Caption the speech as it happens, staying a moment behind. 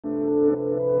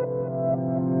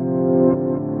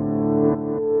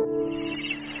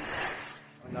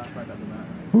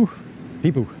Whew,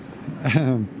 people.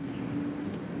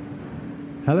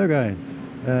 Hello guys,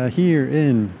 here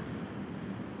in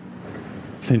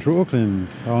central Auckland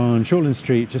on Shortland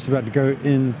Street, just about to go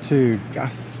into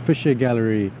Gus Fisher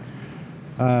Gallery,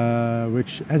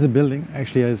 which as a building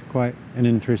actually has quite an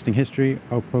interesting history.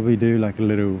 I'll probably do like a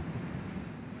little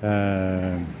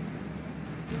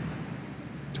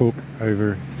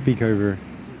speak over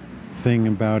thing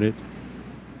about it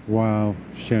while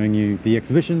showing you the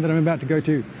exhibition that I'm about to go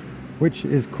to, which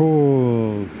is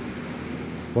called,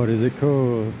 what is it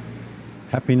called?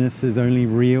 Happiness is only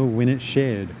real when it's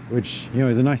shared, which, you know,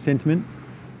 is a nice sentiment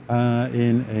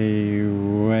in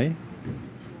a way,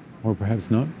 or perhaps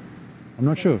not. I'm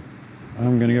not sure.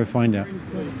 I'm going to go find out.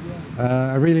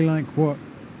 I really like what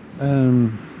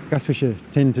Gus Fisher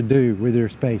tend to do with their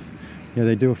space. You know,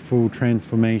 they do a full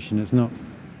transformation. It's not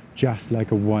just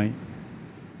like a white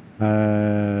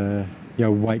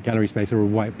white gallery space or a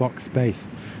white box space.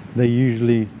 They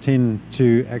usually tend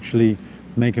to actually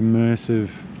make immersive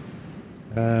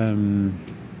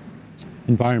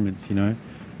environments, you know,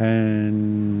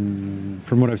 and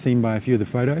from what I've seen by a few of the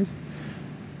photos,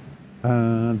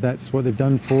 that's what they've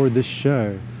done for this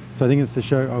show. So I think it's a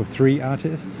show of 3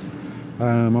 artists.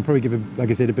 I'll probably give, like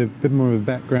I said, a bit more of a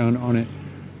background on it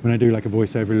when I do like a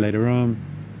voiceover later on.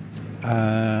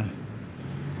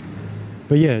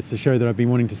 But yeah, it's a show that I've been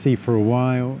wanting to see for a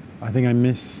while. I think I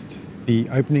missed the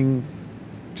opening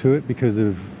to it because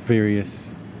of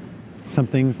some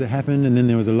things that happened, and then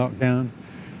there was a lockdown,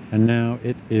 and now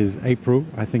it is April.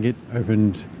 I think it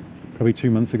opened probably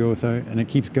 2 months ago or so, and it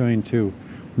keeps going till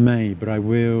May, but I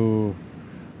will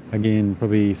again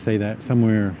probably say that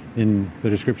somewhere in the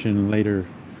description later.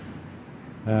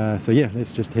 So yeah,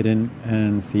 let's just head in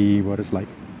and see what it's like.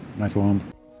 Nice warm.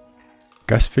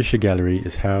 Gus Fisher Gallery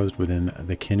is housed within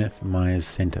the Kenneth Myers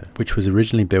Centre, which was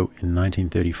originally built in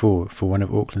 1934 for one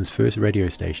of Auckland's first radio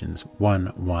stations,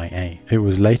 1YA. It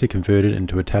was later converted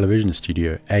into a television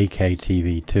studio,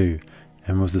 AKTV2,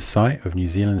 and was the site of New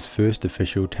Zealand's first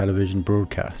official television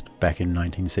broadcast back in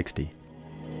 1960.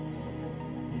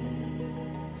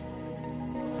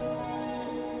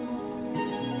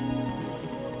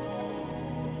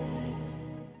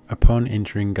 Upon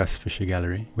entering Gus Fisher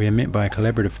Gallery, we are met by a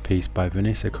collaborative piece by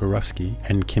Vanessa Korowski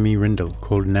and Kimmy Rindle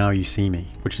called Now You See Me,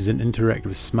 which is an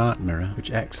interactive smart mirror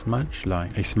which acts much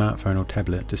like a smartphone or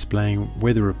tablet, displaying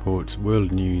weather reports,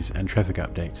 world news and traffic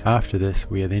updates. After this,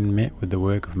 we are then met with the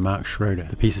work of Mark Schroeder.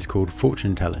 The piece is called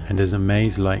Fortune Teller and is a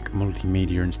maze-like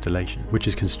multimedia installation, which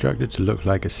is constructed to look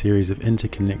like a series of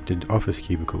interconnected office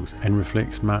cubicles and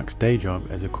reflects Mark's day job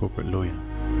as a corporate lawyer.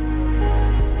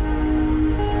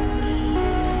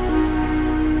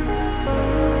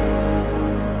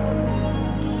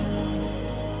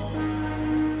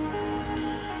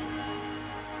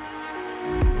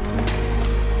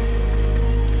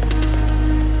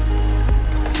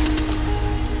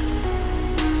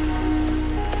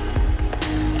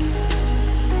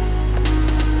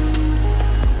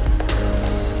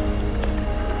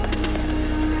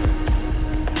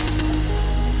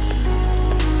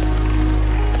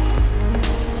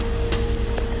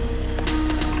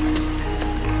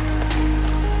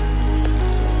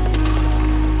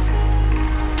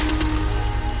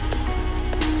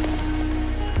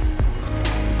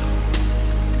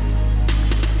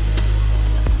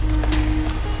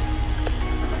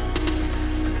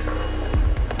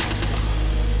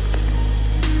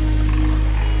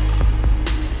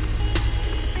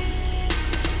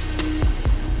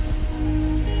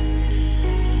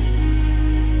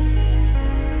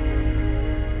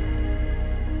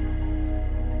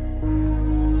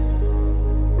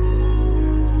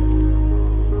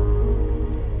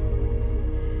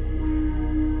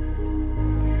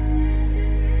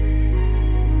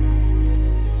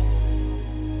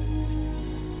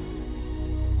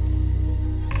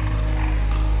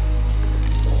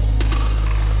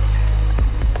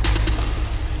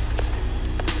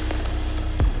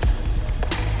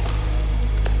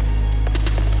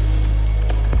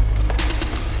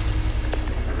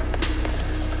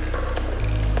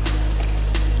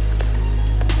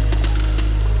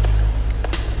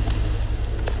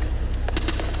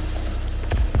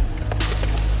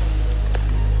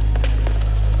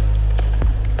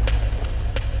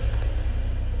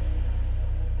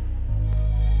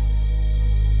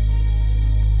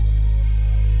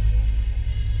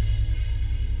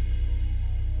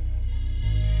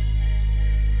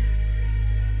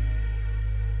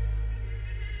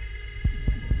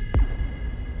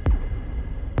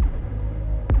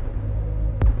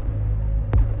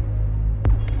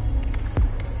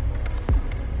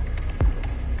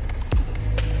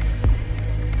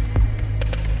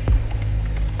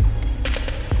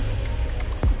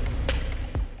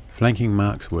 Flanking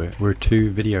Mark's work were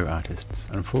two video artists.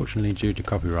 Unfortunately, due to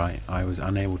copyright, I was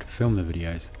unable to film the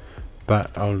videos, but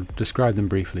I'll describe them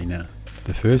briefly now.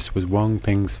 The first was Wong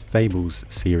Ping's Fables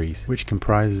series, which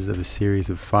comprises of a series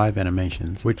of 5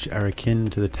 animations, which are akin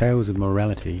to the tales of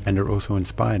morality and are also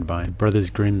inspired by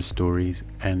Brothers Grimm's stories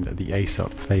and the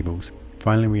Aesop fables.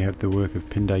 Finally, we have the work of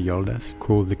Pindar Yoldas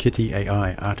called the Kitty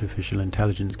AI Artificial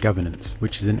Intelligence Governance,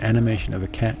 which is an animation of a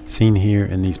cat seen here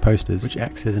in these posters, which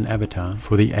acts as an avatar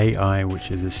for the AI which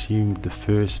has assumed the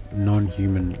first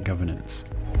non-human governance.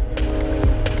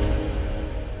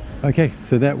 Okay,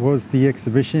 so that was the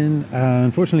exhibition.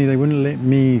 Unfortunately, they wouldn't let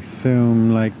me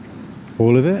film like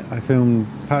all of it. I filmed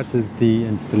parts of the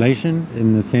installation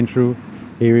in the central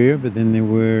area, but then there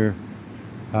were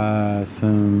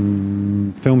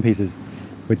some film pieces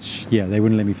which, yeah, they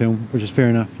wouldn't let me film, which is fair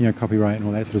enough, you know, copyright and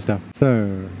all that sort of stuff.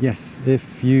 So yes,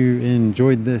 if you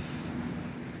enjoyed this,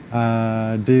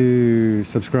 do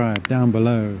subscribe down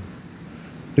below,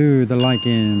 do the like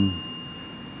in,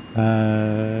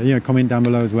 you know, comment down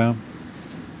below as well.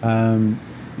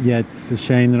 Yeah, it's a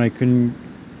shame that I couldn't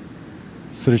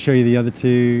sort of show you the other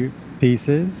 2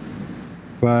 pieces,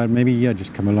 but maybe, yeah,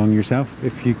 just come along yourself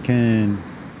if you can.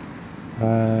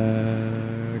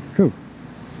 Cool.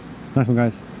 Nice one,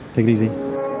 guys. Take it easy.